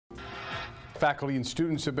Faculty and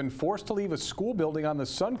students have been forced to leave a school building on the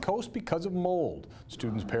Suncoast because of mold.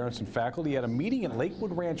 Students, parents, and faculty had a meeting at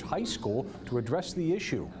Lakewood Ranch High School to address the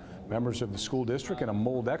issue. Members of the school district and a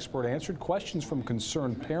mold expert answered questions from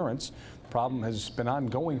concerned parents. The problem has been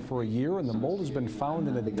ongoing for a year, and the mold has been found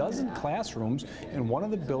in a dozen classrooms in one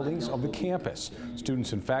of the buildings of the campus.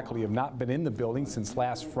 Students and faculty have not been in the building since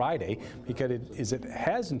last Friday because it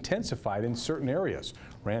has intensified in certain areas.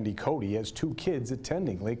 Randy Cody has 2 kids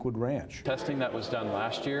attending Lakewood Ranch. Testing that was done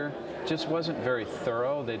last year just wasn't very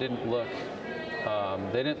thorough. They didn't look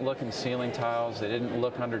in ceiling tiles. They didn't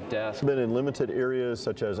look under desks. Been in limited areas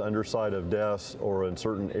such as underside of desks or in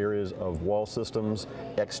certain areas of wall systems,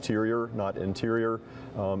 exterior, not interior.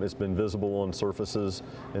 It's been visible on surfaces,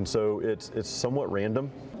 and so it's somewhat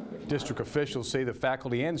random. District officials say the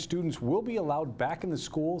faculty and students will be allowed back in the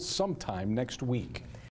school sometime next week.